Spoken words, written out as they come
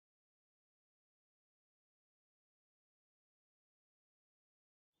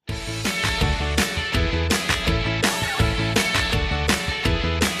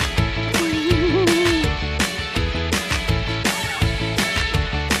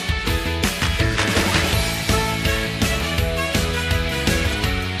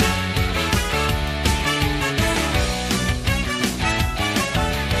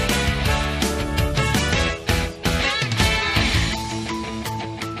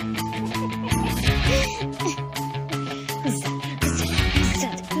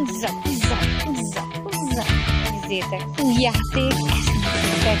Nézzétek, új játék, ez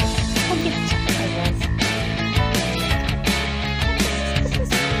fogjátok, ez az.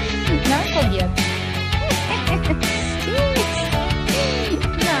 Na, fogjad.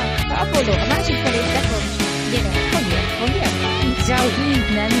 Na, Apolló, a másik felét te fogd. Gyere, fogjad. Így,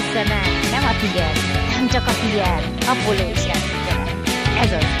 nem hiszem el. Nem a tiéd, nem csak a tiéd. Apolló is játszik vele.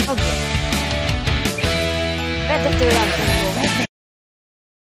 Ez az, fogjad. Vedd tőlem, Apolló, vedd.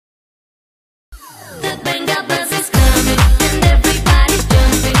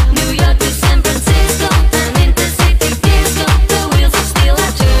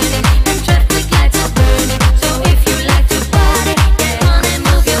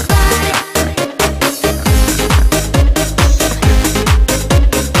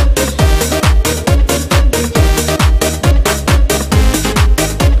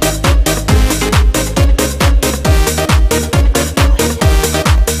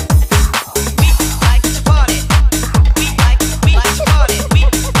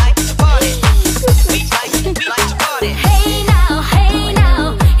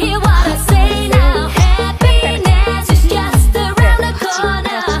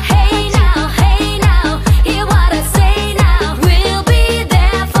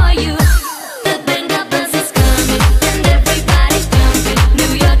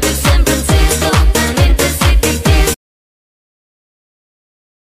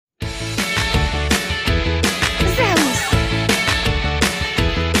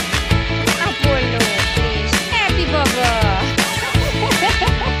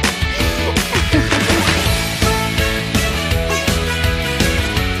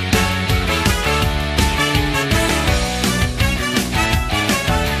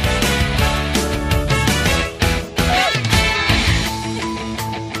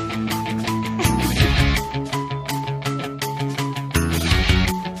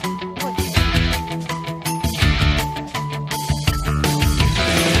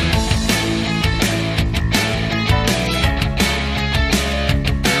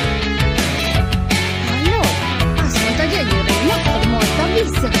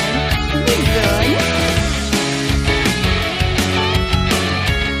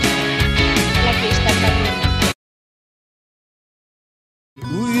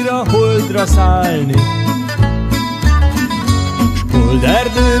 Újra holdra szállni, s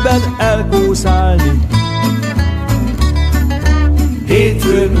holderdőben elkószálni.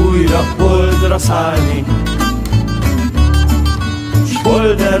 Hétfőn újra holdra szállni, s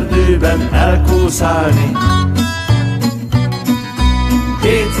holderdőben elkószálni.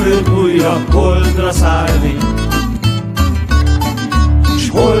 Hétfőn újra holdra szállni, s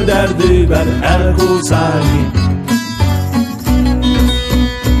holderdőben elkószálni.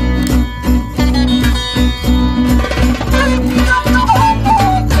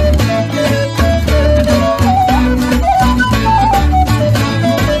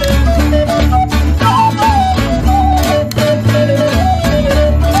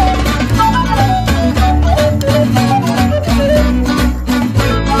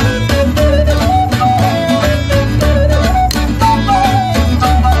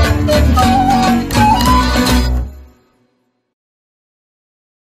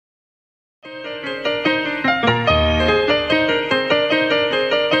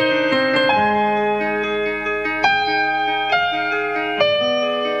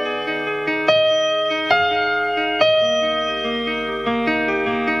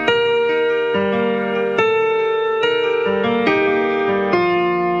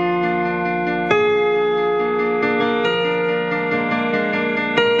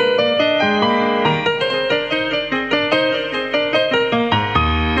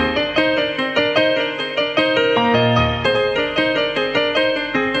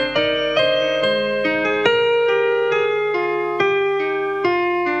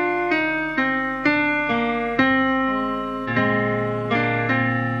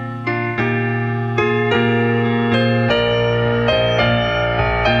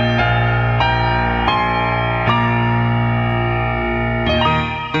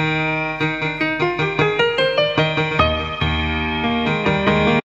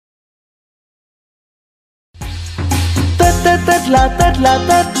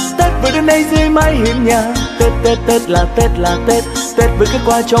 Tết vừa đến đây dưới mái hiên nhà. Tết là Tết với cái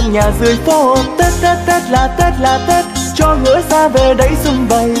qua trong nhà dưới phố. Tết là Tết cho ngỡ xa về đấy xung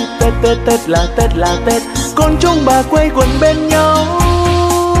vầy. Tết là Tết con trông bà quây quần bên nhau,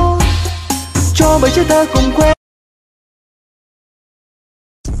 cho bầy trẻ thơ cùng quên.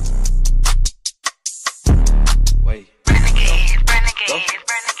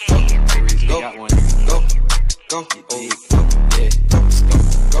 Go, oh, yeah, go,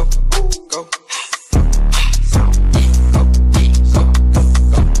 go, go, go.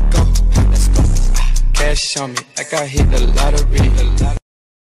 like I hit the lottery.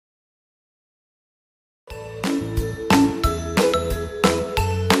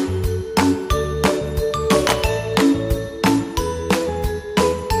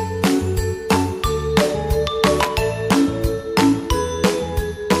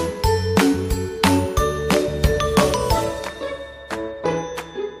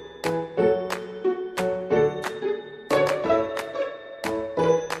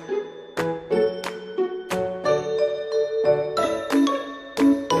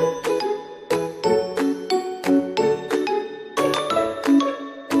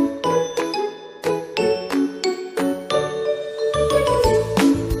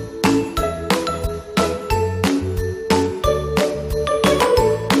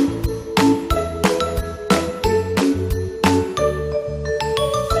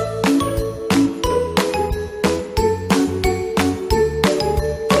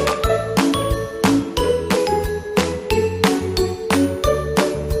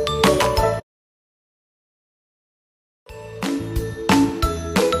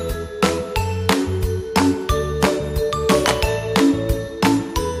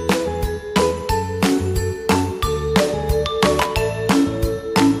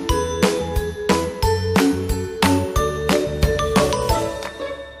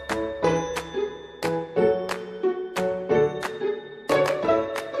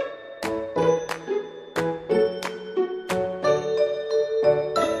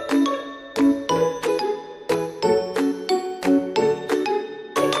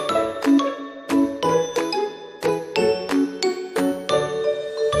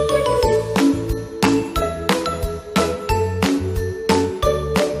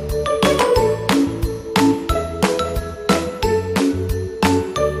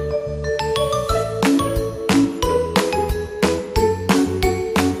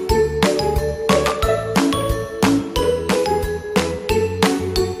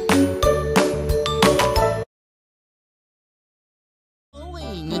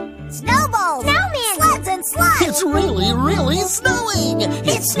 Snowballs! Snowmen! Sleds and slides! It's really snowing!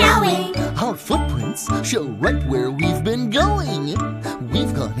 It's snowing! Our footprints show right where we've been going.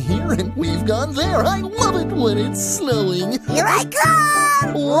 We've gone here and we've gone there. I love it when it's snowing. Here I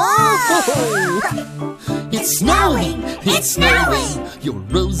come! Whoa! It's snowing! It's snowing! Your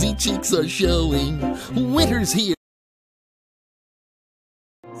rosy cheeks are showing. Winter's here.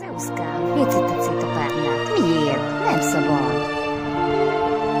 Zeuszka, miért tetted szét a párnát? Miért? Nem szabad.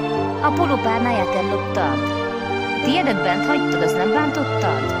 Apolló párnáját elloptad. Tiédet bent hagytad, azt nem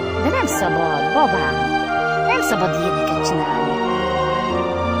bántottad? De nem szabad, babám. Nem szabad ilyeneket csinálni.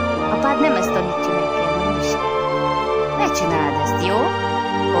 Apád nem ezt tanítja neked, nem is. Ne csináld ezt, jó?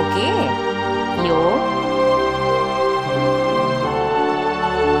 Oké? Jó?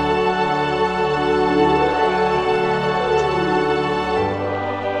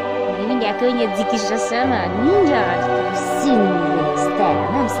 Mindjárt könnyedzik is a szemed, mindjárt színűvész, te,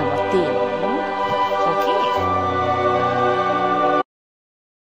 nem szabad tényleg, jó? Oké?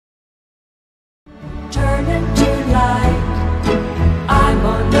 Turn into light. I'm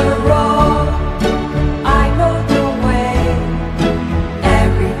on the road. I know the way.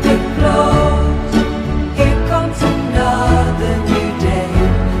 Everything flows. Here comes another new day.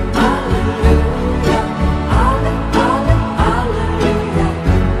 Hallelujah, hallelujah, hallelujah, hallelujah,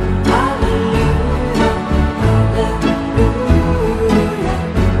 hallelujah,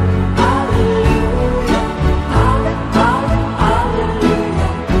 hallelujah.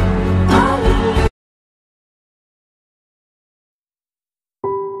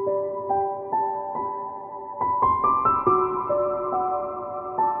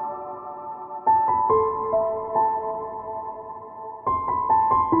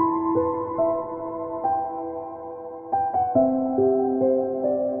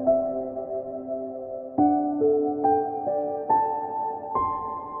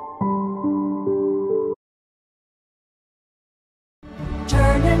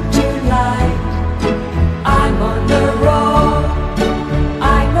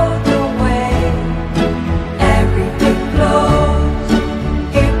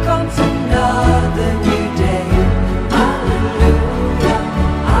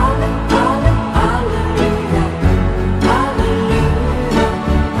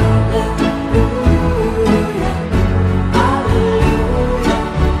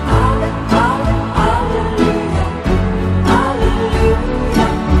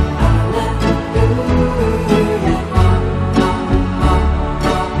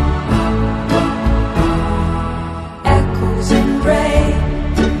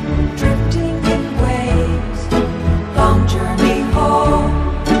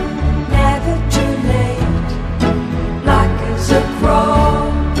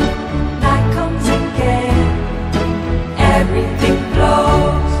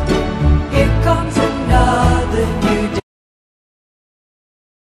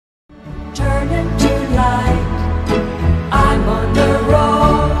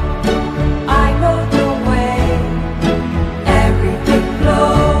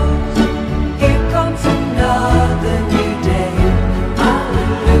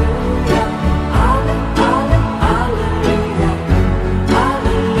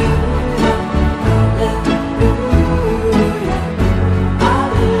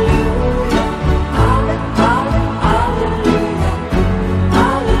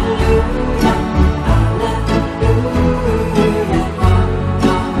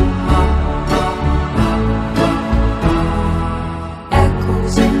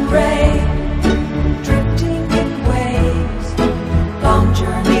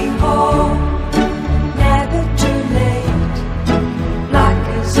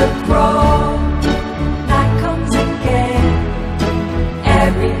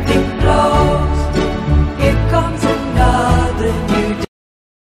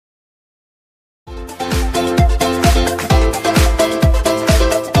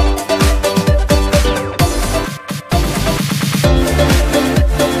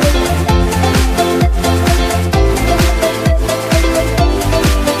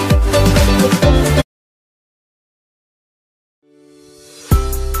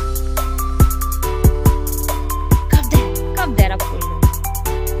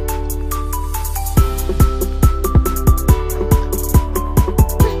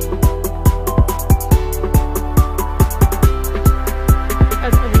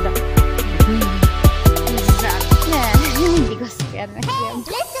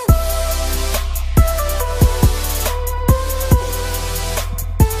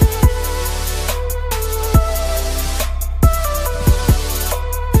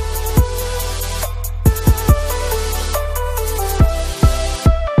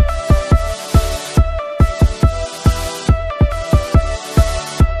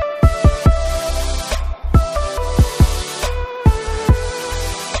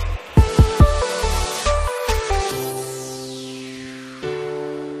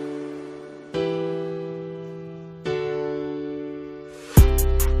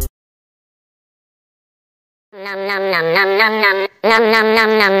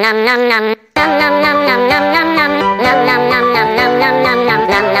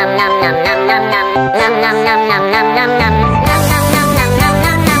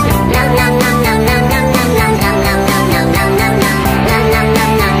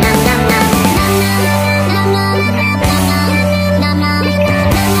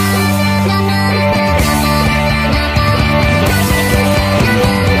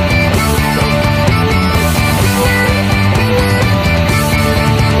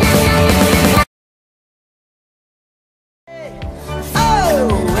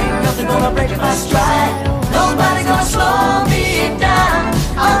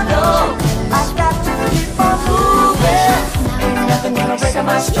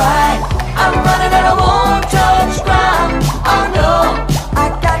 I'm running out of water.